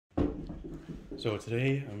So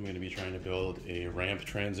today I'm going to be trying to build a ramp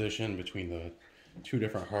transition between the two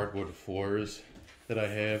different hardwood floors that I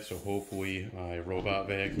have. So hopefully my robot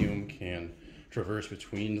vacuum can traverse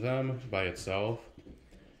between them by itself.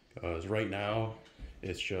 Because right now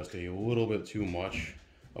it's just a little bit too much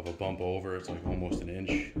of a bump over. It's like almost an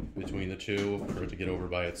inch between the two for it to get over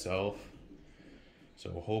by itself. So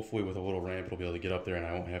hopefully with a little ramp it'll be able to get up there and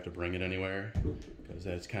I won't have to bring it anywhere. Because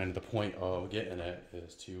that's kind of the point of getting it,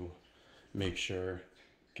 is to make sure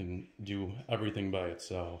it can do everything by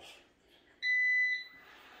itself.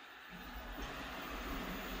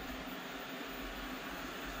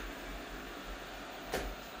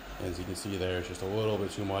 As you can see there, it's just a little bit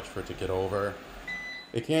too much for it to get over.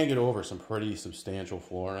 It can get over some pretty substantial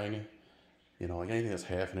flooring. You know, like anything that's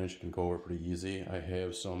half an inch can go over pretty easy. I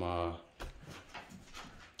have some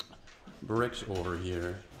bricks over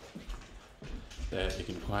here that it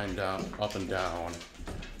can climb down, up and down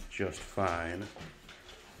just fine.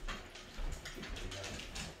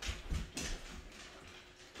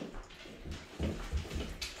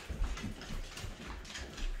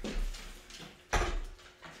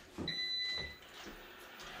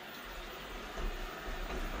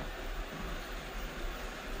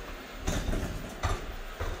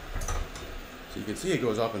 So you can see it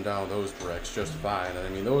goes up and down those bricks just fine. And I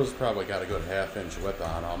mean, those probably got a good half-inch width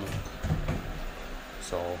on them.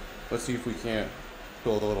 So let's see if we can't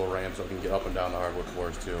build a little ramp so we can get up and down the hardwood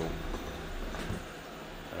floors too.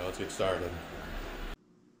 Alright, let's get started.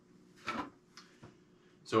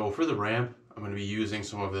 So for the ramp, I'm going to be using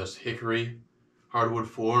some of this hickory hardwood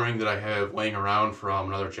flooring that I have laying around from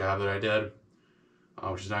another job that I did.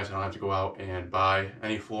 Which is nice. I don't have to go out and buy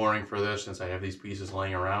any flooring for this since I have these pieces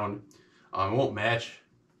laying around. It won't match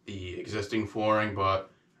the existing flooring, but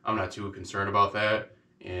I'm not too concerned about that.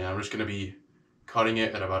 And I'm just going to be cutting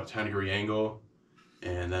it at about a 10-degree angle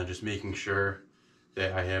and then just making sure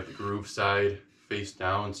that I have the groove side face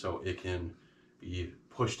down so it can be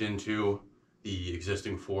pushed into the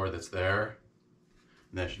existing floor that's there.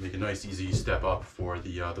 And that should make a nice easy step up for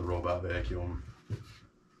the robot vacuum.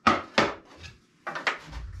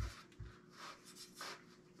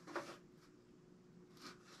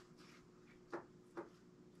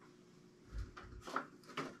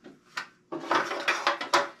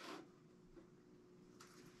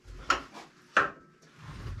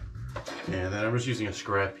 And then I'm just using a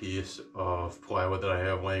scrap piece of plywood that I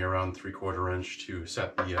have laying around 3/4 inch to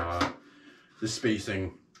set the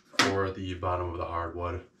spacing for the bottom of the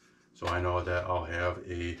hardwood. So I know that I'll have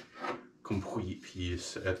a complete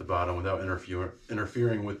piece at the bottom without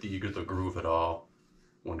interfering with the groove at all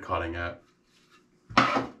when cutting it.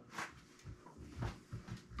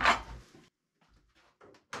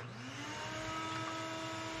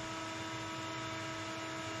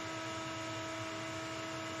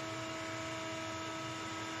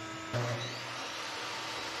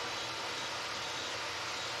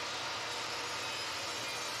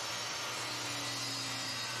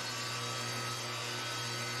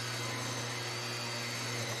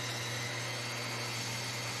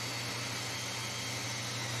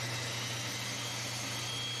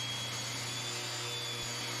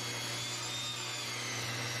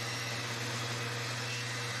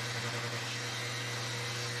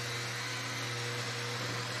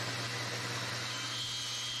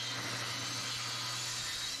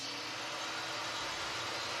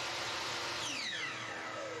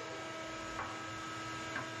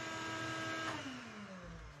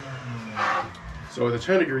 So at the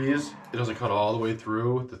 10 degrees, it doesn't cut all the way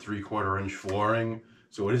through the 3/4 inch flooring.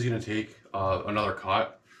 So it is going to take another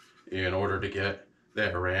cut in order to get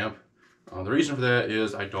that ramp. The reason for that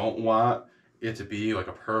is I don't want it to be like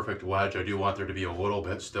a perfect wedge. I do want there to be a little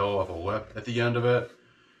bit still of a lip at the end of it.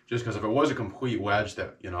 Just because if it was a complete wedge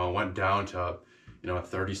that, you know, went down to, you know, a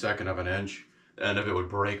 32nd of an inch, the end of it would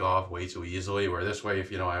break off way too easily. Where this way,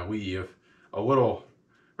 if, you know, I leave a little,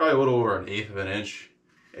 probably a little over 1/8 of an inch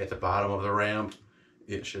at the bottom of the ramp,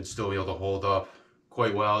 it should still be able to hold up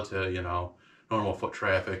quite well to, you know, normal foot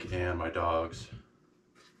traffic and my dogs.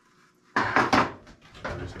 I'm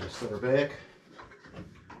just going to set her back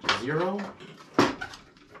to 0.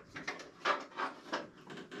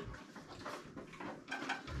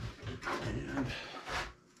 And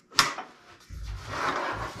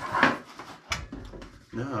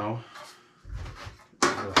now,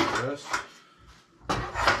 this.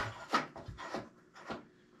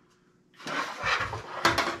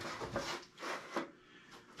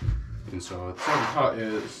 And so the second cut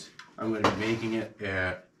is I'm going to be making it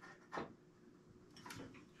at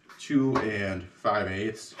 2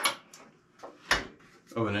 5/8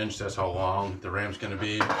 of an inch. That's how long the ramp's going to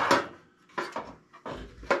be.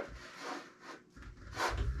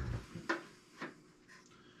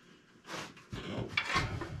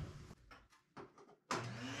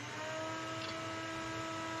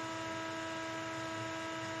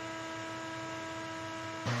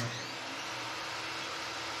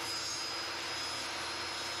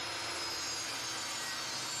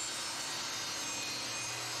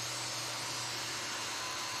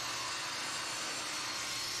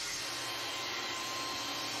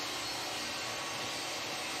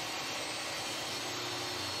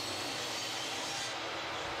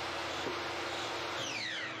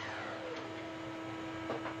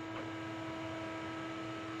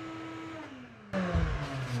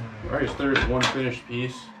 Alright, so there's one finished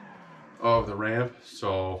piece of the ramp.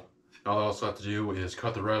 So all I also have to do is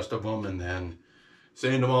cut the rest of them and then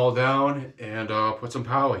sand them all down and put some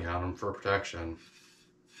poly on them for protection.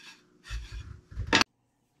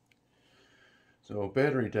 So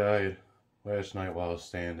battery died last night while I was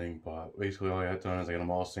sanding, but basically all I got done is I got them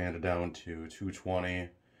all sanded down to 220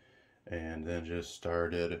 and then just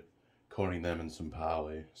started coating them in some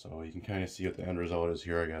poly. So you can kind of see what the end result is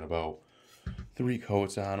here. I got about 3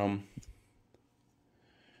 coats on them.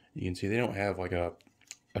 You can see they don't have like a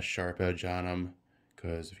sharp edge on them,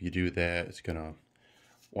 because if you do that it's gonna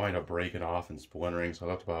wind up breaking off and splintering. So I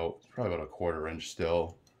left probably about a 1/4 inch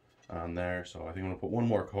still on there. So I think I'm gonna put one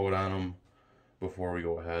more coat on them before we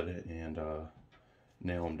go ahead and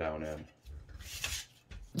nail them down in.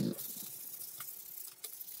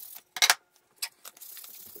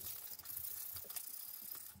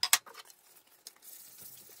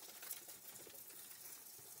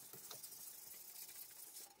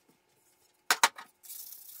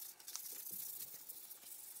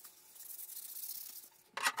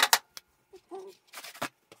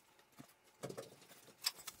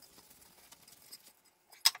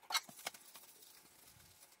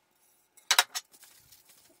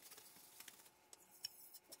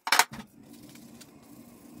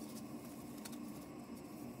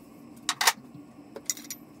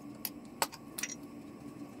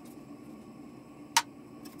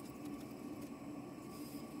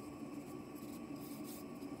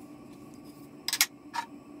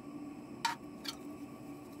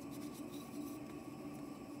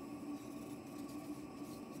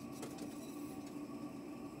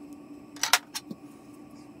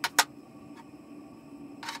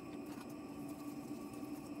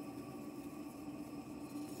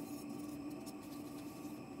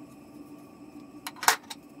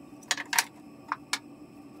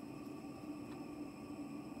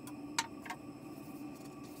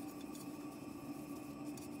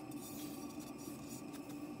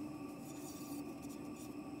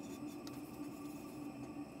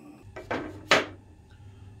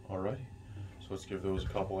 Alrighty, so let's give those a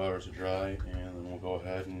couple hours to dry and then we'll go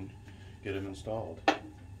ahead and get them installed.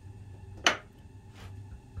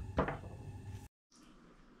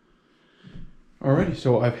 Alrighty,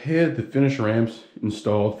 so I've had the finished ramps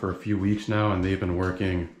installed for a few weeks now and they've been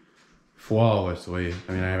working flawlessly.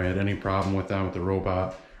 I mean, I haven't had any problem with them, with the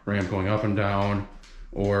robot ramp going up and down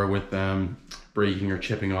or with them breaking or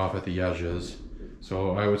chipping off at the edges.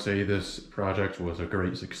 So I would say this project was a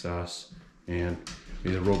great success and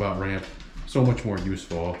made the robot ramp so much more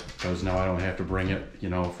useful, because now I don't have to bring it, you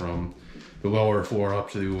know, from the lower floor up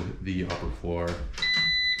to the upper floor.